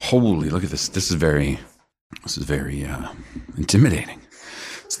Holy, look at this. This is very intimidating.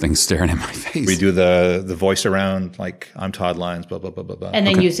 This thing's staring in my face. We do the voice around, like, I'm Todd Lyons, blah, blah, blah, blah, blah. And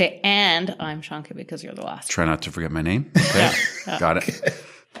then you say, and I'm Sean Kibbe because you're the last. Try not to forget my name. Okay. Yeah. Got it.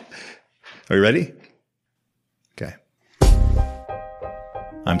 Are you ready? Okay.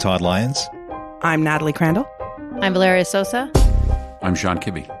 I'm Todd Lyons. I'm Natalie Crandall. I'm Valeria Sosa. I'm Sean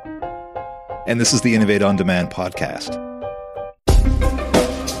Kibbe. And this is the Innovate On Demand podcast.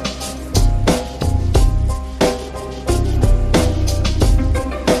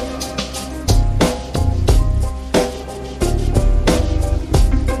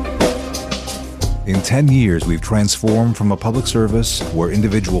 In 10 years, we've transformed from a public service where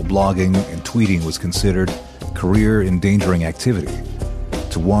individual blogging and tweeting was considered career-endangering activity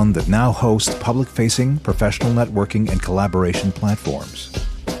to one that now hosts public-facing professional networking and collaboration platforms.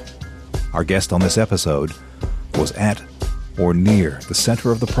 Our guest on this episode was at or near the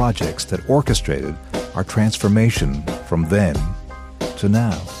center of the projects that orchestrated our transformation from then to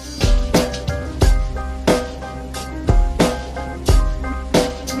now.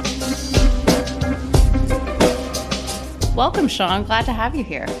 Welcome, Sean. Glad to have you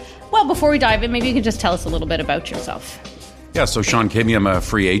here. Well, before we dive in, maybe you could just tell us a little bit about yourself. Yeah, so Sean Kibbe, I'm a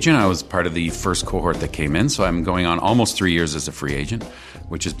free agent. I was part of the first cohort that came in, so I'm going on almost 3 years as a free agent,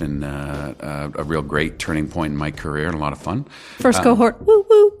 which has been a real great turning point in my career and a lot of fun. First cohort, woo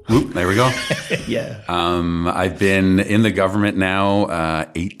woo. Woo, there we go. Yeah. I've been in the government now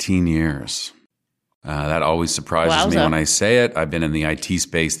 18 years. That always surprises me when I say it. I've been in the IT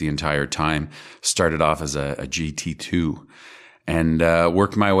space the entire time. Started off as a GT2 and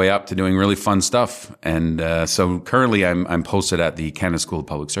worked my way up to doing really fun stuff. And so currently I'm posted at the Canada School of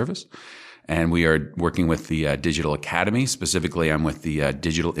Public Service, and we are working with the Digital Academy. Specifically, I'm with the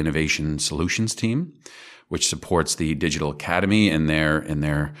Digital Innovation Solutions team, which supports the Digital Academy in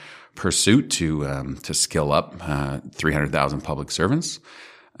their pursuit to skill up 300,000 public servants.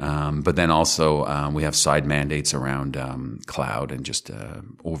 But then also we have side mandates around cloud and just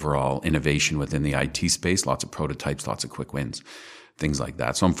overall innovation within the IT space, lots of prototypes, lots of quick wins, things like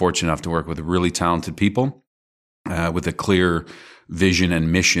that. So I'm fortunate enough to work with really talented people with a clear vision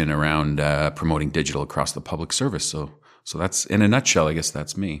and mission around promoting digital across the public service. So that's, in a nutshell, I guess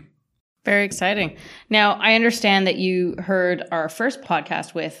that's me. Very exciting. Now, I understand that you heard our first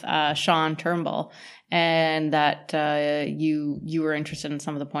podcast with Sean Turnbull, and that you were interested in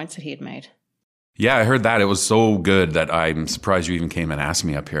some of the points that he had made. Yeah, I heard that. It was so good that I'm surprised you even came and asked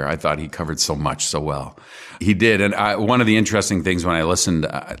me up here. I thought he covered so much so well. He did. And one of the interesting things when I listened,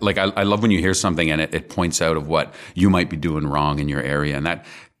 I love when you hear something and it points out of what you might be doing wrong in your area. And that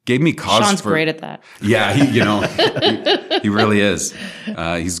gave me cause Sean's great at that. Yeah, he really is.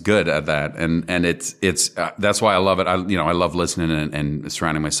 He's good at that, and it's that's why I love it. I love listening and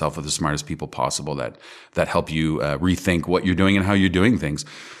surrounding myself with the smartest people possible that help you rethink what you're doing and how you're doing things.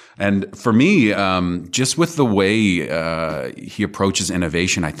 And for me, just with the way he approaches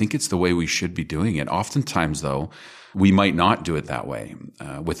innovation, I think it's the way we should be doing it. Oftentimes, though, we might not do it that way,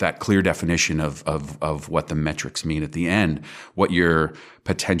 with that clear definition of what the metrics mean at the end, what your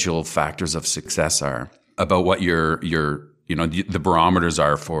potential factors of success are, about what your the barometers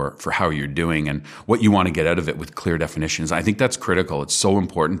are for how you're doing and what you want to get out of it with clear definitions. I think that's critical. It's so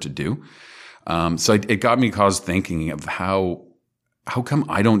important to do. So it got me caused thinking of how come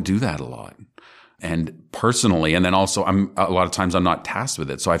I don't do that a lot, and personally, and then also a lot of times I'm not tasked with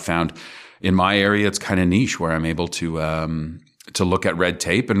it. So I found in my area, it's kind of niche where I'm able to look at red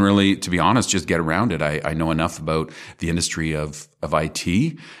tape and really, to be honest, just get around it. I know enough about the industry of IT,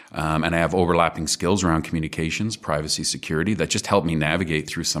 and I have overlapping skills around communications, privacy, security that just help me navigate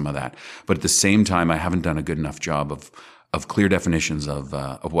through some of that. But at the same time, I haven't done a good enough job of clear definitions of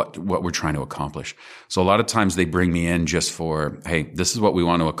what we're trying to accomplish. So a lot of times they bring me in just for, hey, this is what we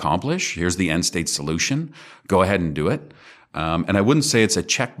want to accomplish. Here's the end state solution. Go ahead and do it. And I wouldn't say it's a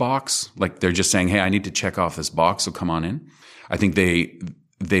checkbox. Like they're just saying, hey, I need to check off this box, so come on in. I think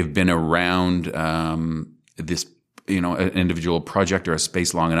they've been around this, an individual project or a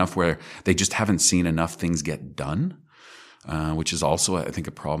space long enough where they just haven't seen enough things get done, which is also, I think,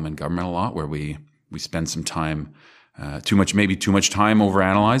 a problem in government a lot, where we spend some time, too much time over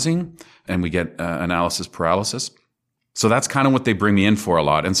analyzing, and we get analysis paralysis. So that's kind of what they bring me in for a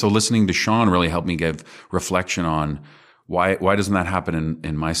lot. And so listening to Sean really helped me give reflection on why doesn't that happen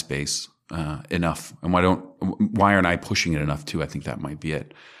in my space enough, and why aren't I pushing it enough too? I think that might be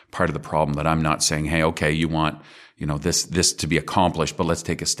it. Part of the problem, that I'm not saying, hey, okay, you want this to be accomplished, but let's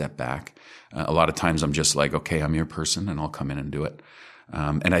take a step back. A lot of times I'm just like, okay, I'm your person and I'll come in and do it.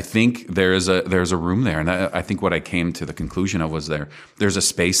 And I think there's a room there. And I think what I came to the conclusion of was there's a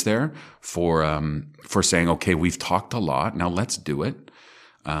space there for saying, okay, we've talked a lot. Now let's do it.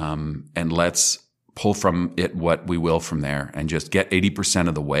 And let's pull from it what we will from there and just get 80%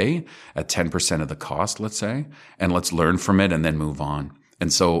 of the way at 10% of the cost, let's say, and let's learn from it and then move on.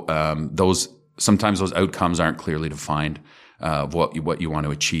 And so, sometimes those outcomes aren't clearly defined, of what you want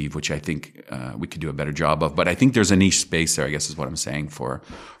to achieve, which I think, we could do a better job of. But I think there's a niche space there, I guess is what I'm saying, for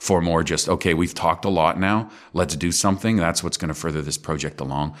more just, okay, we've talked a lot now. Let's do something. That's what's going to further this project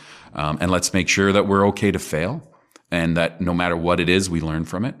along. And let's make sure that we're okay to fail and that no matter what it is, we learn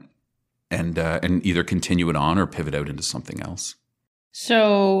from it. And either continue it on or pivot out into something else.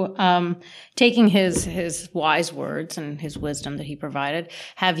 So, taking his wise words and his wisdom that he provided,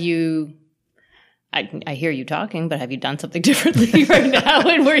 have you? I hear you talking, but have you done something differently right now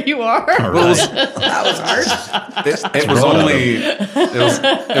and where you are? Well, That was hard.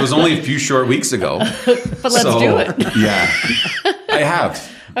 It was only a few short weeks ago. But let's do it. Yeah, I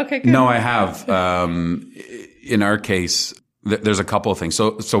have. Okay, good. No, I have. In our case, there's a couple of things.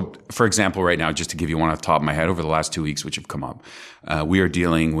 So for example, right now, just to give you one off the top of my head, over the last 2 weeks, which have come up, we are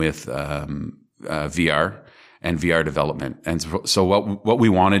dealing with VR and VR development. And so what we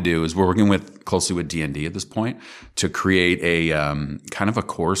want to do is we're working closely with D&D at this point to create a kind of a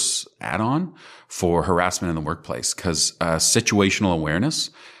course add-on for harassment in the workplace, because situational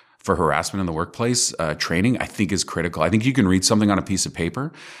awareness for harassment in the workplace training, I think, is critical. I think you can read something on a piece of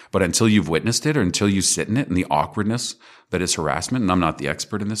paper, but until you've witnessed it or until you sit in it and the awkwardness that is harassment, and I'm not the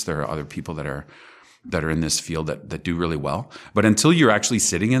expert in this, there are other people that are in this field that do really well. But until you're actually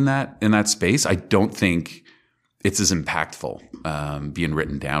sitting in that space, I don't think it's as impactful being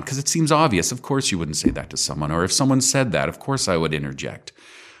written down, because it seems obvious. Of course you wouldn't say that to someone, or if someone said that, of course I would interject.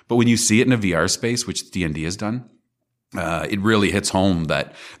 But when you see it in a VR space, which D&D has done, it really hits home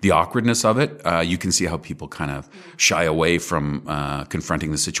that the awkwardness of it, you can see how people kind of shy away from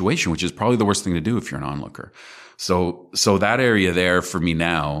confronting the situation, which is probably the worst thing to do if you're an onlooker. So that area there for me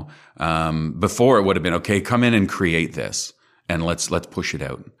now, before it would have been, okay, come in and create this and let's push it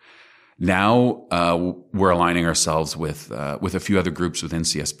out. Now, we're aligning ourselves with a few other groups within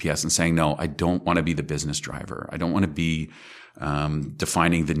CSPS and saying, no, I don't want to be the business driver. I don't want to be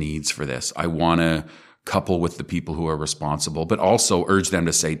defining the needs for this. I want to couple with the people who are responsible, but also urge them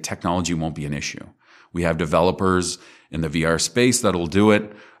to say technology won't be an issue. We have developers in the VR space that'll do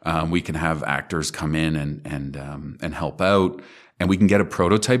it. We can have actors come in and help out, and we can get a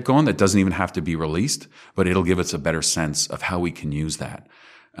prototype going that doesn't even have to be released, but it'll give us a better sense of how we can use that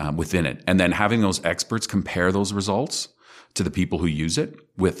within it. And then having those experts compare those results to the people who use it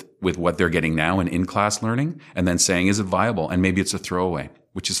with what they're getting now in in-class learning, and then saying, is it viable? And maybe it's a throwaway,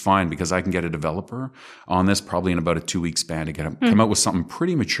 which is fine, because I can get a developer on this probably in about a 2-week span to come out with something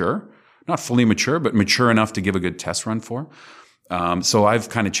pretty mature, not fully mature, but mature enough to give a good test run for. So I've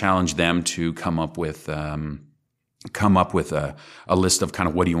kind of challenged them to come up with a list of kind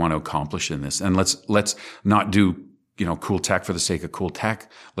of what do you want to accomplish in this, and let's not do cool tech for the sake of cool tech.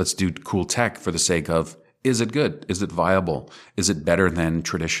 Let's do cool tech for the sake of, is it good? Is it viable? Is it better than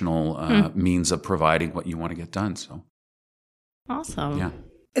traditional means of providing what you want to get done? So awesome. Yeah.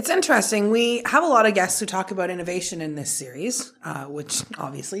 It's interesting. We have a lot of guests who talk about innovation in this series, which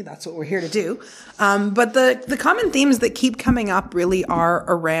obviously that's what we're here to do. But the common themes that keep coming up really are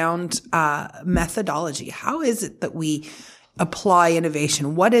around methodology. How is it that we apply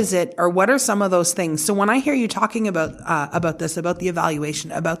innovation? What is it, or what are some of those things? So when I hear you talking about this, about the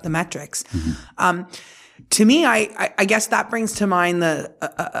evaluation, about the metrics, to me, I guess that brings to mind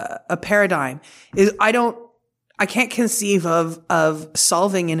a paradigm is I can't conceive of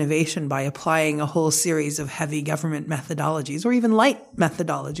solving innovation by applying a whole series of heavy government methodologies or even light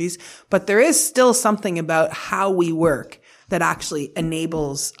methodologies, but there is still something about how we work that actually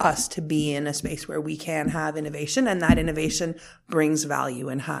enables us to be in a space where we can have innovation, and that innovation brings value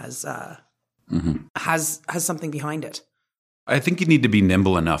and has something behind it. I think you need to be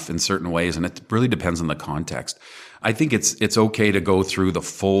nimble enough in certain ways, and it really depends on the context. I think it's okay to go through the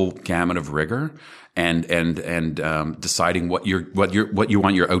full gamut of rigor and deciding what you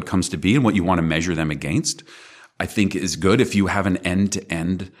want your outcomes to be and what you want to measure them against. I think is good if you have an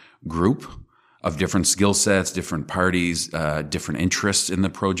end-to-end group of different skill sets, different parties, different interests in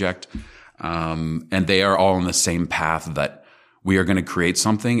the project, and they are all on the same path that we are going to create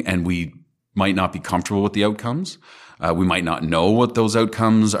something, and we might not be comfortable with the outcomes. We might not know what those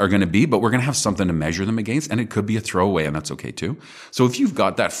outcomes are going to be, but we're going to have something to measure them against, and it could be a throwaway, and that's okay too. So if you've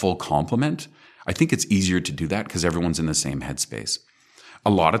got that full complement, I think it's easier to do that because everyone's in the same headspace.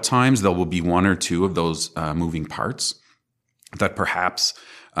 A lot of times there will be one or two of those moving parts, that perhaps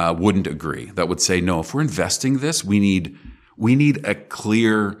wouldn't agree, that would say, no, if we're investing this, we need a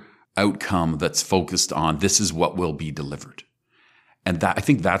clear outcome that's focused on this is what will be delivered. And that, I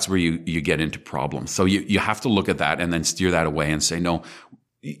think that's where you get into problems. So you have to look at that and then steer that away and say, no,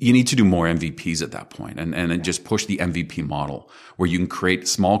 you need to do more MVPs at that point and then just push the MVP model where you can create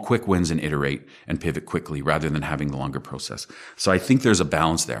small, quick wins and iterate and pivot quickly rather than having the longer process. So I think there's a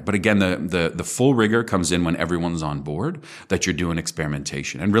balance there. But again, the full rigor comes in when everyone's on board that you're doing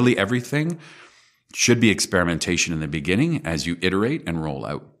experimentation. And really everything should be experimentation in the beginning as you iterate and roll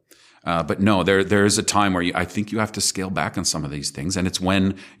out. But no, there is a time where I think you have to scale back on some of these things. And it's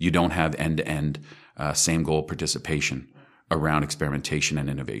when you don't have end-to-end same goal participation around experimentation and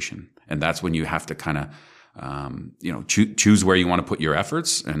innovation. And that's when you have to kind of, choose where you want to put your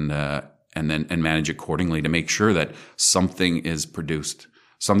efforts and manage accordingly to make sure that something is produced.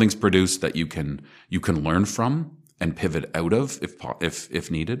 Something's produced that you can learn from and pivot out of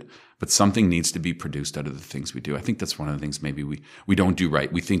if needed. But something needs to be produced out of the things we do. I think that's one of the things maybe we don't do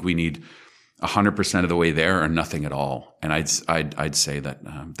right. We think we need 100% of the way there or nothing at all. And I'd say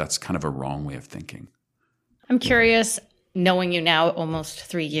that that's kind of a wrong way of thinking. I'm curious, knowing you now almost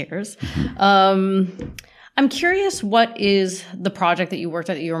 3 years, I'm curious, what is the project that you worked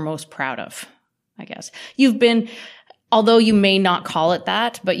at that you were most proud of, I guess? You've been, although you may not call it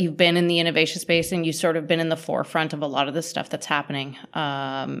that, but you've been in the innovation space and you've sort of been in the forefront of a lot of the stuff that's happening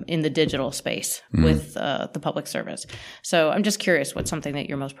in the digital space with the public service. So I'm just curious, what's something that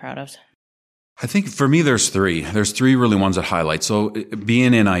you're most proud of? I think for me, there's three. There's three really ones that highlight. So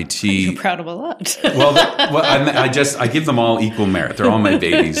being in IT, you're proud of a lot. I give them all equal merit. They're all my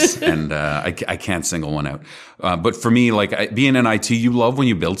babies, and I can't single one out. But for me, being in IT, you love when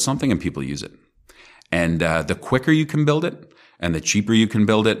you build something and people use it. And the quicker you can build it, and the cheaper you can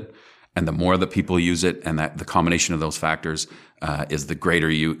build it, and the more that people use it, and that the combination of those factors is the greater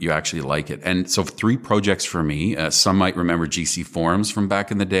you actually like it. And so 3 projects for me. Some might remember GC Forums from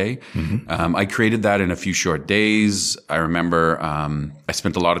back in the day. Mm-hmm. I created that in a few short days. I remember I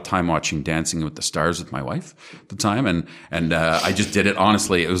spent a lot of time watching Dancing with the Stars with my wife at the time, and I just did it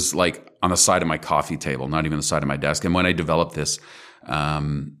honestly. It was like on the side of my coffee table, not even the side of my desk. And when I developed this,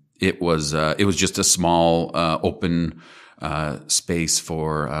 it was just a small open space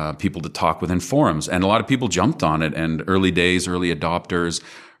for people to talk within forums. And a lot of people jumped on it, and early adopters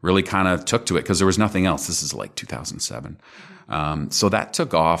really kind of took to it because there was nothing else. This is like 2007. So that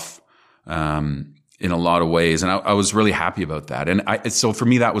took off in a lot of ways. And I was really happy about that. And so for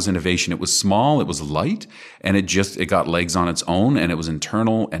me, that was innovation. It was small, it was light, and it got legs on its own, and it was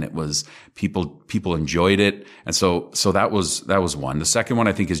internal, and it was people enjoyed it. And so that was one. The second one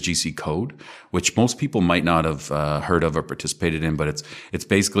I think is GC Code, which most people might not have heard of or participated in, but it's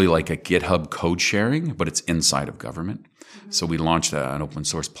basically like a GitHub code sharing, but it's inside of government. Mm-hmm. So we launched an open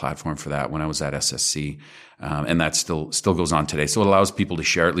source platform for that when I was at SSC. And that still goes on today. So it allows people to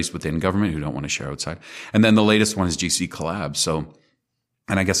share, at least within government, who don't want to share outside. And then the latest one is GC Collab. So,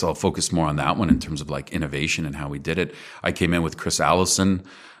 and I guess I'll focus more on that one in terms of like innovation and how we did it. I came in with Chris Allison.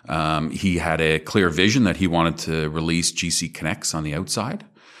 He had a clear vision that he wanted to release GC Connects on the outside,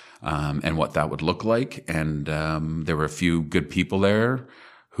 and what that would look like. And there were a few good people there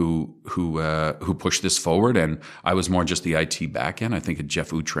who pushed this forward, and I was more just the IT backend. I think of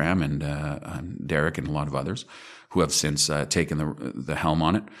Jeff Outram and Derek and a lot of others who have since taken the helm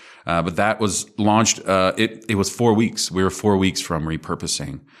on it. But that was launched. It was 4 weeks. We were 4 weeks from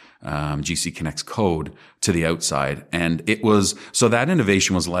repurposing GC Connect's code to the outside, and so that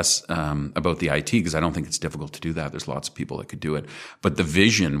innovation was less about the IT, because I don't think it's difficult to do that. There's lots of people that could do it. But the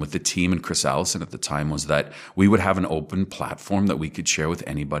vision with the team and Chris Allison at the time was that we would have an open platform that we could share with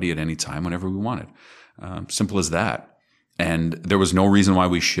anybody at any time whenever we wanted. Simple as that. And there was no reason why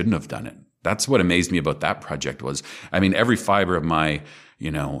we shouldn't have done it. That's what amazed me about that project was, I mean, every fiber of my,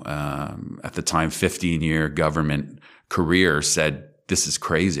 at the time, 15-year government career said, this is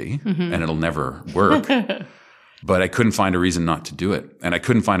crazy, mm-hmm. and it'll never work. But I couldn't find a reason not to do it. And I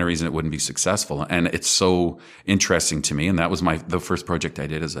couldn't find a reason it wouldn't be successful. And it's so interesting to me. And that was the first project I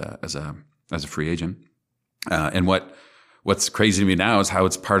did as a free agent. And what's crazy to me now is how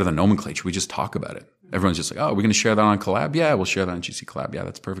it's part of the nomenclature. We just talk about it. Everyone's just like, oh, we're going to share that on Collab? Yeah, we'll share that on GC Collab. Yeah,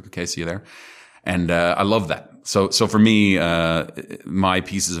 that's perfect. Okay, see you there. And I love that. So for me, my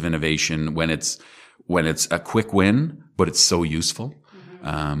pieces of innovation, when it's a quick win, but it's so useful.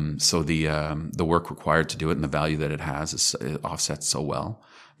 Mm-hmm. So the work required to do it and the value that it has it offsets so well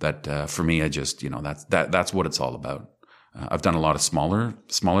that for me, I just that's what it's all about. I've done a lot of smaller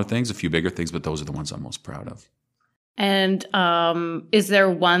things, a few bigger things, but those are the ones I'm most proud of. And is there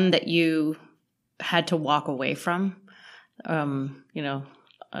one that you had to walk away from?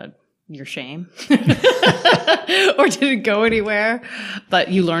 your shame? Or did it go anywhere but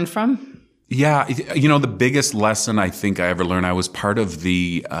you learned from? Yeah. The biggest lesson I think I ever learned, I was part of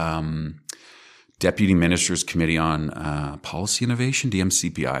the Deputy Ministers Committee on Policy Innovation,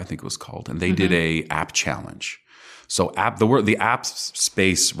 DMCPI, I think it was called, and they did a app challenge. So the app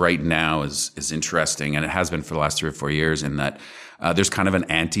space right now is interesting, and it has been for the last 3 or 4 years in that there's kind of an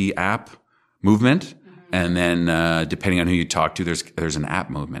anti-app movement, and then depending on who you talk to, there's an app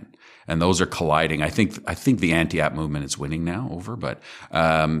movement. And those are colliding. I think the anti-app movement is winning now over, but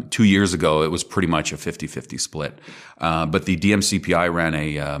 2 years ago, it was pretty much a 50-50 split. But the DMCPI ran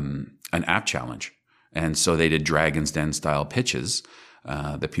an app challenge. And so they did Dragon's Den style pitches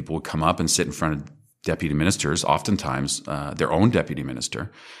that people would come up and sit in front of deputy ministers, oftentimes their own deputy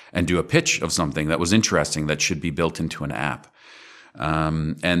minister, and do a pitch of something that was interesting that should be built into an app. I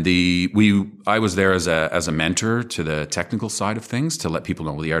was there as a mentor to the technical side of things to let people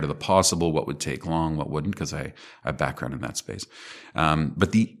know the art of the possible, what would take long, what wouldn't, because I have background in that space.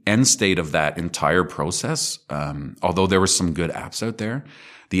 But the end state of that entire process, although there were some good apps out there,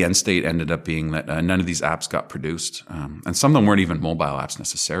 the end state ended up being that none of these apps got produced. And some of them weren't even mobile apps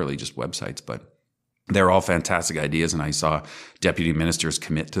necessarily, just websites, but they're all fantastic ideas. And I saw deputy ministers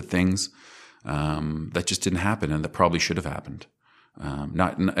commit to things that just didn't happen and that probably should have happened.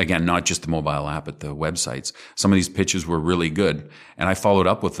 Not just the mobile app, but the websites. Some of these pitches were really good, and I followed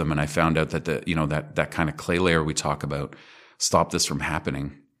up with them, and I found out that that kind of clay layer we talk about stopped this from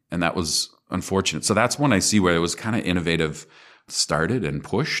happening, and that was unfortunate. So that's when I see where it was kind of innovative started and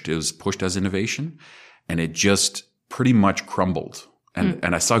pushed. It was pushed as innovation, and it just pretty much crumbled.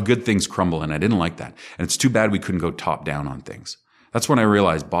 And I saw good things crumble, and I didn't like that. And it's too bad we couldn't go top down on things. That's when I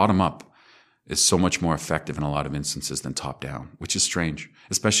realized bottom up is so much more effective in a lot of instances than top down, which is strange,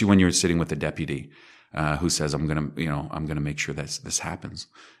 especially when you're sitting with a deputy who says, I'm going to make sure that this happens,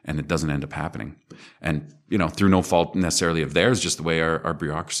 and it doesn't end up happening. And, through no fault necessarily of theirs, just the way our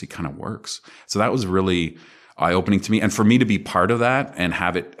bureaucracy kind of works. So that was really eye-opening to me. And for me to be part of that and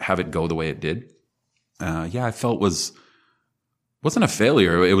have it go the way it did, I felt wasn't a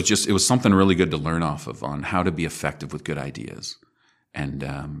failure. It was something really good to learn off of on how to be effective with good ideas.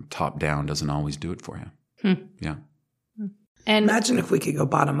 And top down doesn't always do it for you. Yeah. And imagine if we could go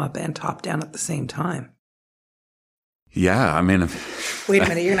bottom up and top down at the same time. Yeah, I mean, wait a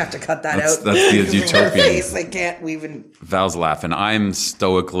minute, you're gonna have to cut that out. That's the utopian. I can't even. Val's laughing. I'm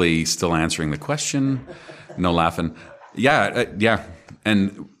stoically still answering the question. No laughing. Yeah,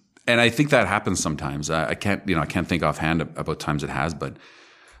 and I think that happens sometimes. I can't think offhand about times it has, but.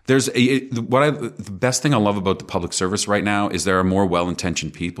 The best thing I love about the public service right now is there are more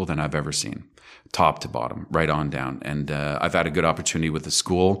well-intentioned people than I've ever seen, top to bottom, right on down. And I've had a good opportunity with the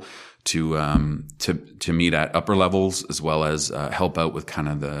school to meet at upper levels as well as help out with kind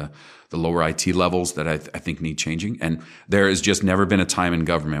of the lower IT levels that I think need changing. And there has just never been a time in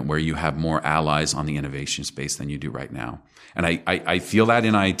government where you have more allies on the innovation space than you do right now. And I feel that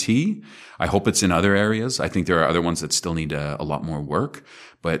in IT. I hope it's in other areas. I think there are other ones that still need a lot more work.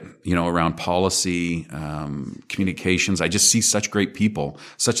 But, around policy, communications, I just see such great people,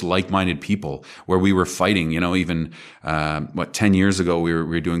 such like-minded people where we were fighting, even, 10 years ago, we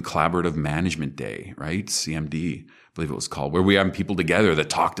were doing Collaborative Management Day, right? CMD, I believe it was called, where we had people together that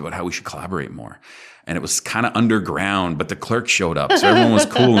talked about how we should collaborate more. And it was kind of underground, but the clerk showed up. So everyone was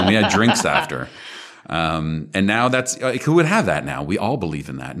cool and we had drinks after. And now who would have that now? We all believe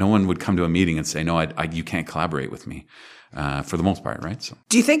in that. No one would come to a meeting and say, no, you can't collaborate with me. For the most part, right? So,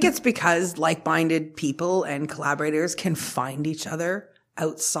 do you think it's because like-minded people and collaborators can find each other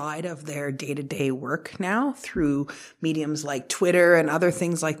outside of their day-to-day work now through mediums like Twitter and other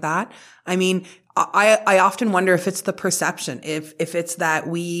things like that? I mean, I often wonder if it's the perception, if it's that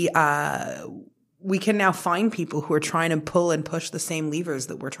we can now find people who are trying to pull and push the same levers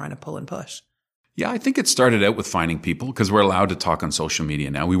that we're trying to pull and push. Yeah, I think it started out with finding people because we're allowed to talk on social media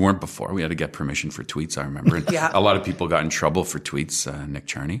now. We weren't before. We had to get permission for tweets, I remember. And yeah. A lot of people got in trouble for tweets, Nick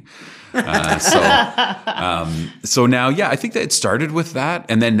Charney. So now, I think that it started with that.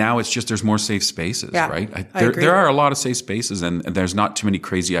 And then now it's just there's more safe spaces, right? There are a lot of safe spaces and there's not too many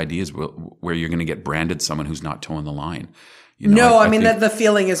crazy ideas where you're going to get branded someone who's not towing the line. I mean, the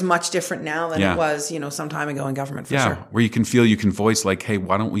feeling is much different now than it was, some time ago in government, for sure. Where you can feel, you can voice like, hey,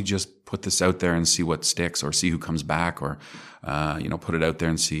 why don't we just put this out there and see what sticks or see who comes back or, put it out there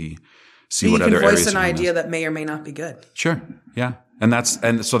and see what other areas. You can voice an idea that may or may not be good. Sure. Yeah.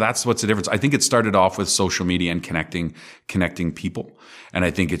 And so that's what's the difference. I think it started off with social media and connecting people. And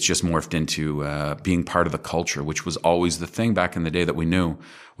I think it's just morphed into being part of the culture, which was always the thing back in the day that we knew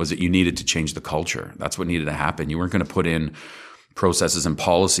was that you needed to change the culture. That's what needed to happen. You weren't going to put in processes and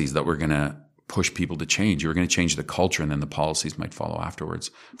policies that were going to push people to change. You were going to change the culture, and then the policies might follow afterwards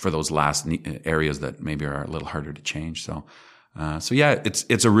for those last areas that maybe are a little harder to change. So yeah,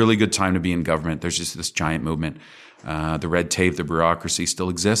 it's a really good time to be in government. There's just this giant movement. The red tape, the bureaucracy still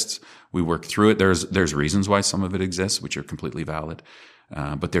exists. We work through it. There's reasons why some of it exists, which are completely valid.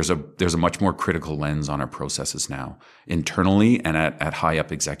 But there's a much more critical lens on our processes now, internally and at high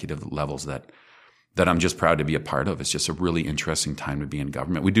up executive levels that I'm just proud to be a part of. It's just a really interesting time to be in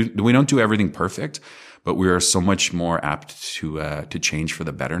government. We don't do everything perfect, but we are so much more apt to change for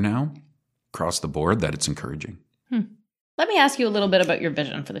the better now across the board that it's encouraging. Let me ask you a little bit about your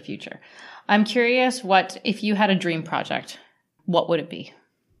vision for the future. I'm curious, if you had a dream project, what would it be?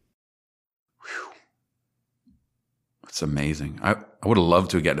 That's amazing. I would have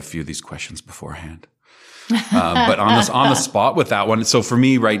loved to get a few of these questions beforehand. But on the spot with that one. So for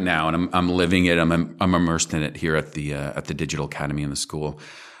me right now, and I'm living it, I'm immersed in it here at the Digital Academy in the school.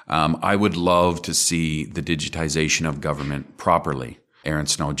 I would love to see the digitization of government properly. Aaron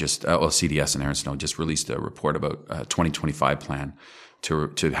Snow CDS and Aaron Snow just released a report about a 2025 plan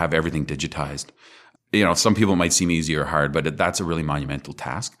to have everything digitized. You know, some people might seem easy or hard, but that's a really monumental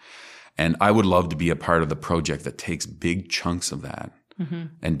task. And I would love to be a part of the project that takes big chunks of that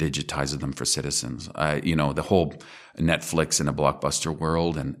and digitizes them for citizens. The whole Netflix and a Blockbuster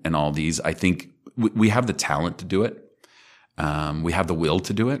world and all these, I think we have the talent to do it. We have the will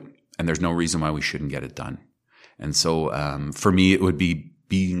to do it. And there's no reason why we shouldn't get it done. And so for me, it would be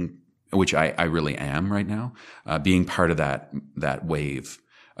being, which I really am right now, being part of that wave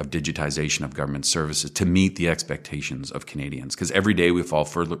of digitization of government services to meet the expectations of Canadians. Because every day we fall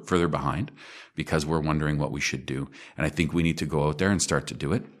further behind because we're wondering what we should do. And I think we need to go out there and start to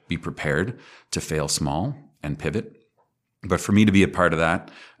do it, be prepared to fail small and pivot. But for me to be a part of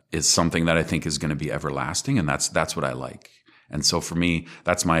that is something that I think is going to be everlasting. And that's what I like. And so for me,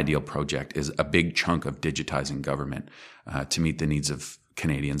 that's my ideal project, is a big chunk of digitizing government to meet the needs of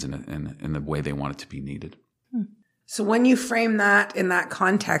Canadians in the way they want it to be needed. So when you frame that in that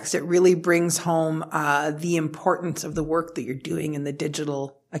context, it really brings home the importance of the work that you're doing in the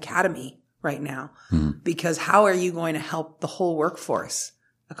Digital Academy right now. Because how are you going to help the whole workforce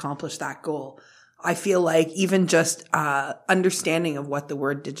accomplish that goal? I feel like even just understanding of what the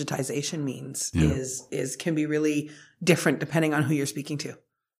word digitization means can be really different depending on who you're speaking to.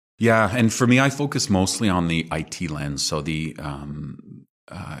 Yeah, and for me, I focus mostly on the IT lens. So the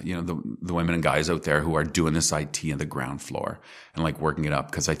women and guys out there who are doing this IT on the ground floor and like working it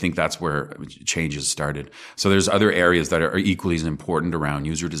up, because I think that's where change has started. So there's other areas that are equally as important around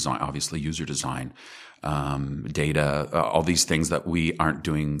user design, obviously user design, data, all these things that we aren't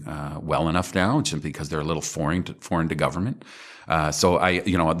doing well enough now, just because they're a little foreign to government. So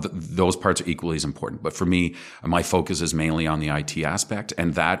those parts are equally as important. But for me, my focus is mainly on the IT aspect,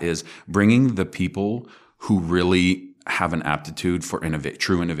 and that is bringing the people who really have an aptitude for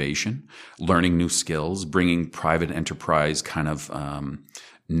true innovation, learning new skills, bringing private enterprise kind of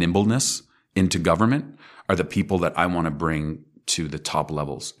nimbleness into government are the people that I want to bring to the top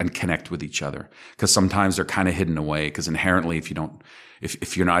levels and connect with each other. Because sometimes they're kind of hidden away, because inherently if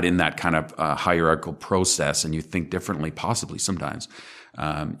you're not in that kind of hierarchical process and you think differently, possibly sometimes,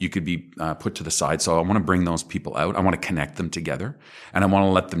 you could be put to the side. So I want to bring those people out. I want to connect them together, and I want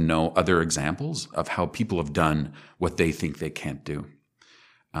to let them know other examples of how people have done what they think they can't do.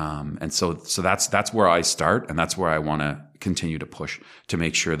 And so that's where I start, and that's where I want to continue to push to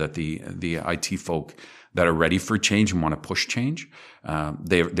make sure that the IT folk that are ready for change and want to push change,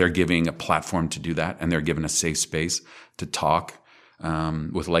 they're giving a platform to do that, and they're given a safe space to talk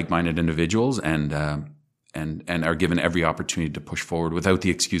with like-minded individuals, and are given every opportunity to push forward without the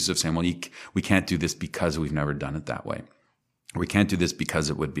excuse of saying, well, we can't do this because we've never done it that way. We can't do this because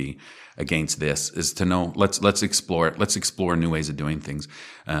it would be against this. Is to know, let's explore it. Let's explore new ways of doing things.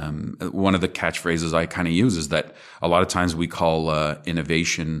 One of the catchphrases I kind of use is that a lot of times we call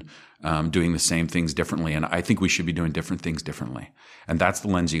innovation doing the same things differently. And I think we should be doing different things differently. And that's the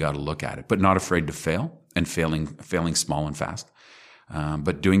lens you got to look at it, but not afraid to fail, and failing small and fast.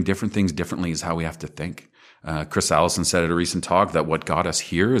 But doing different things differently is how we have to think. Chris Allison said at a recent talk that what got us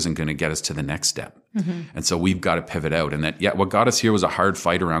here isn't going to get us to the next step. And so we've got to pivot out. And that, what got us here was a hard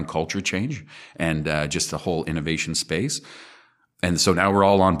fight around culture change and just the whole innovation space. And so now we're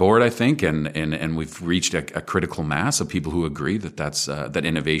all on board, I think, and we've reached a critical mass of people who agree that that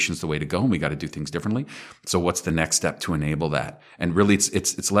innovation is the way to go, and we got to do things differently. So what's the next step to enable that? And really,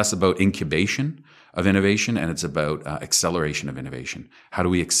 it's less about incubation of innovation, and it's about acceleration of innovation. How do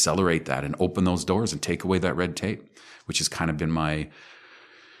we accelerate that and open those doors and take away that red tape, which has kind of been my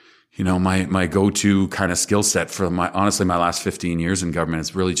go-to kind of skill set for my last 15 years in government.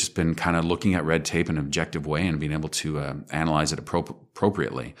 It's really just been kind of looking at red tape in an objective way and being able to analyze it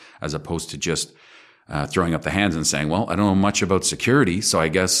appropriately, as opposed to just throwing up the hands and saying, well, I don't know much about security, so I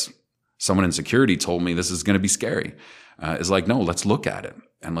guess someone in security told me this is going to be scary. It's like, no, let's look at it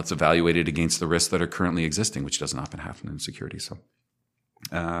and let's evaluate it against the risks that are currently existing, which doesn't often happen in security. So,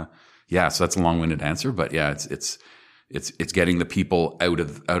 so that's a long-winded answer, but yeah, it's getting the people out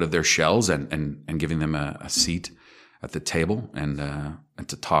of their shells and giving them a seat at the table and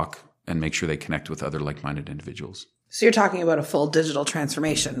to talk and make sure they connect with other like-minded individuals. So you're talking about a full digital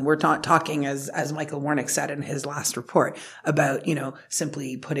transformation. We're not talking, as Michael Warnick said in his last report, about,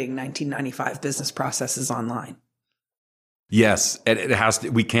 simply putting 1995 business processes online. Yes, it has to.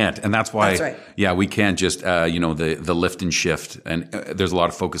 We can't, and that's why. That's right. Yeah, we can't just the lift and shift. And there's a lot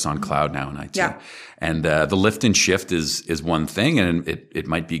of focus on cloud now in IT. Yeah. And the lift and shift is one thing, and it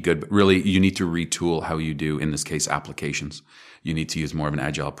might be good, but really you need to retool how you do, in this case, applications. You need to use more of an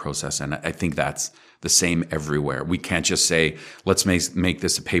agile process, and I think that's the same everywhere. We can't just say, let's make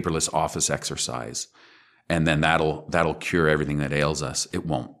this a paperless office exercise, and then that'll cure everything that ails us. It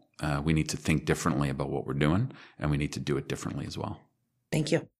won't. We need to think differently about what we're doing, and we need to do it differently as well.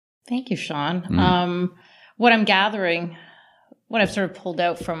 Thank you. Thank you, Sean. What I'm gathering, what I've sort of pulled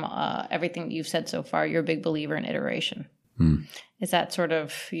out from everything that you've said so far, you're a big believer in iteration. Is that sort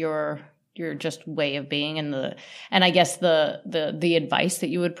of your just way of being? And I guess the advice that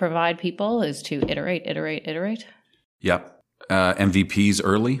you would provide people is to iterate. Yep. MVPs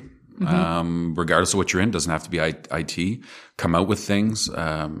early. Regardless of what you're in, doesn't have to be IT. Come out with things,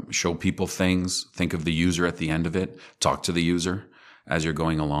 show people things, think of the user at the end of it, talk to the user as you're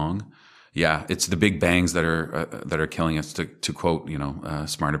going along. Yeah, it's the big bangs that are killing us. To quote,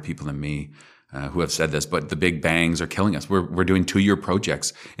 smarter people than me who have said this, but the big bangs are killing us. We're doing 2-year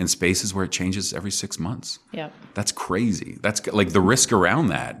projects in spaces where it changes every 6 months. Yeah, that's crazy. That's like the risk around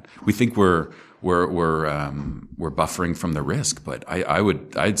that. We think we're buffering from the risk, but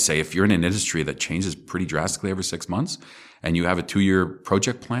I'd say if you're in an industry that changes pretty drastically every 6 months and you have a 2-year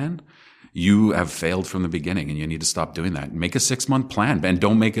project plan, you have failed from the beginning, and you need to stop doing that. Make a 6-month plan, and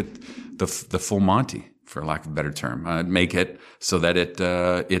don't make it the full Monty, for lack of a better term. Make it so that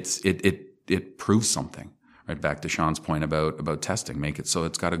it proves something. Right back to Sean's point about testing. Make it so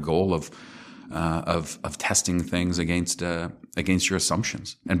it's got a goal of testing things against your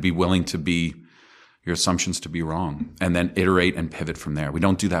assumptions, and be willing to be your assumptions to be wrong, and then iterate and pivot from there. We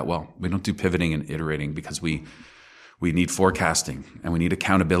don't do that well. We don't do pivoting and iterating because we need forecasting, and we need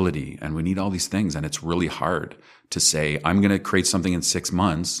accountability, and we need all these things. And it's really hard to say, I'm going to create something in 6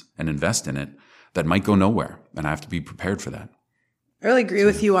 months and invest in it that might go nowhere. And I have to be prepared for that. I really agree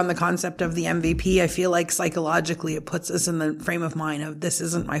with you on the concept of the MVP. I feel like psychologically it puts us in the frame of mind of, this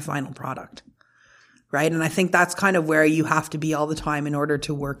isn't my final product. Right. And I think that's kind of where you have to be all the time in order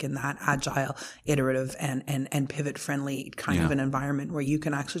to work in that agile, iterative and pivot friendly kind of an environment where you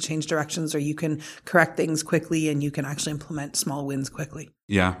can actually change directions, or you can correct things quickly, and you can actually implement small wins quickly.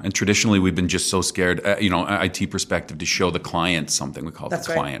 Yeah. And traditionally we've been just so scared, IT perspective, to show the client something. We call it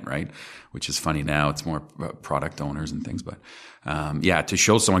the client, right? Which is funny now. It's more product owners and things, but to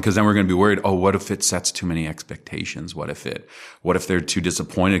show someone, because then we're going to be worried, what if it sets too many expectations? What if they're too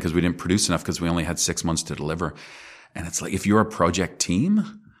disappointed because we didn't produce enough because we only had 6 months to deliver? And it's like, if you're a project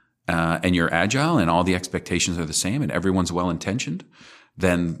team and you're agile and all the expectations are the same and everyone's well-intentioned,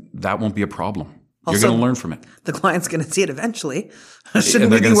 then that won't be a problem. Also, you're going to learn from it. The client's going to see it eventually. Shouldn't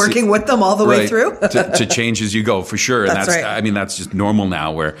we be working with them all the way through? to change as you go, for sure. And that's right. I mean, that's just normal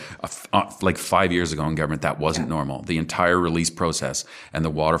now, where like 5 years ago in government, that wasn't normal. The entire release process and the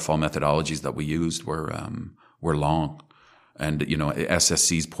waterfall methodologies that we used were long. And,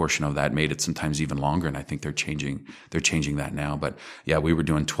 SSC's portion of that made it sometimes even longer. And I think they're changing that now. But yeah, we were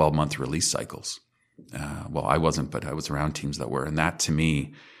doing 12-month release cycles. Well, I wasn't, but I was around teams that were. And that, to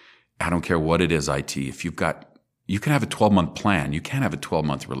me, I don't care what it is, IT. If you can have a 12-month plan. You can't have a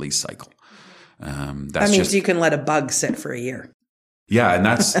 12-month release cycle. That means you can let a bug sit for a year. Yeah, and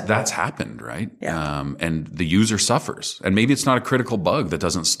that's happened, right? Yeah. And the user suffers. And maybe it's not a critical bug that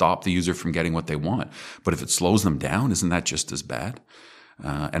doesn't stop the user from getting what they want, but if it slows them down, isn't that just as bad?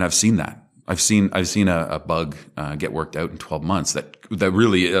 And I've seen that. I've seen a bug get worked out in 12 months that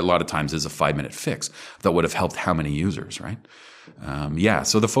really a lot of times is a 5-minute fix that would have helped how many users, right?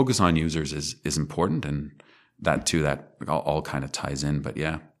 So the focus on users is important, and that too, that all kind of ties in. But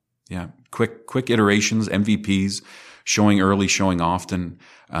yeah, quick iterations, MVPs, showing early, showing often,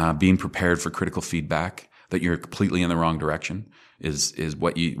 being prepared for critical feedback that you're completely in the wrong direction is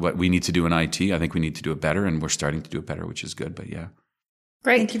what we need to do in IT. I think we need to do it better, and we're starting to do it better, which is good. But yeah.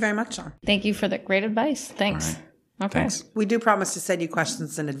 Great. Thank you very much, Sean. Thank you for the great advice. Thanks. All right. Okay. Thanks. We do promise to send you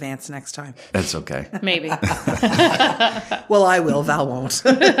questions in advance next time. That's okay. Maybe. Well, I will. Val won't.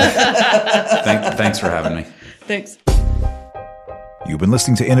 Thanks for having me. Thanks. You've been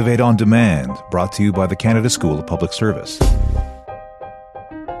listening to Innovate on Demand, brought to you by the Canada School of Public Service.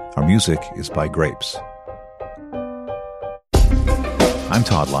 Our music is by Grapes. I'm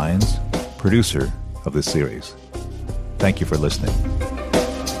Todd Lyons, producer of this series. Thank you for listening.